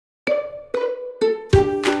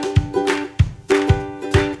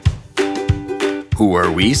Who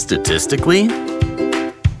are we statistically?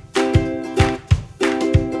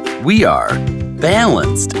 We are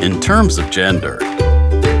balanced in terms of gender.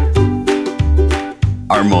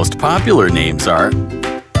 Our most popular names are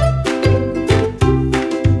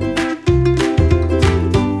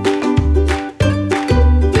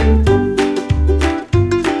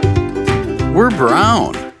we're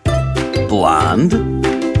brown, blonde,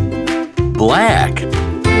 black,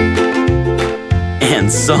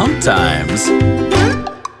 and sometimes,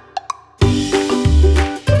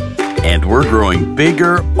 and we're growing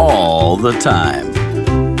bigger all the time.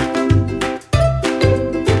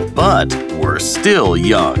 But we're still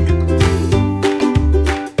young.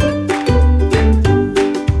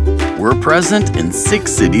 We're present in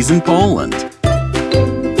 6 cities in Poland.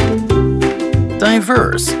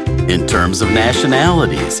 Diverse in terms of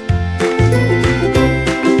nationalities.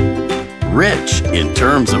 Rich in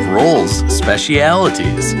terms of roles,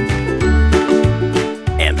 specialities,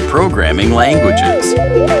 and programming languages.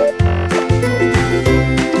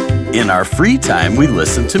 In our free time, we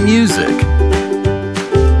listen to music,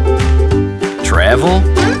 travel,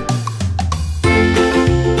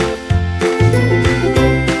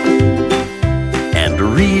 and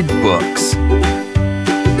read books.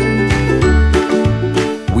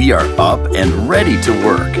 We are up and ready to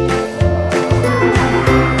work,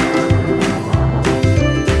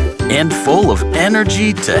 and full of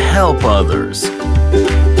energy to help others.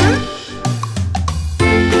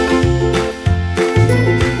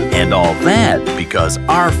 And all that because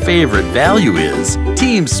our favorite value is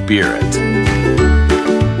team spirit.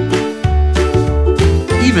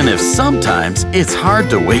 Even if sometimes it's hard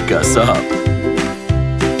to wake us up.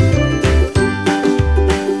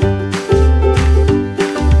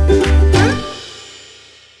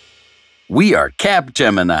 We are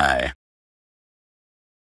Capgemini.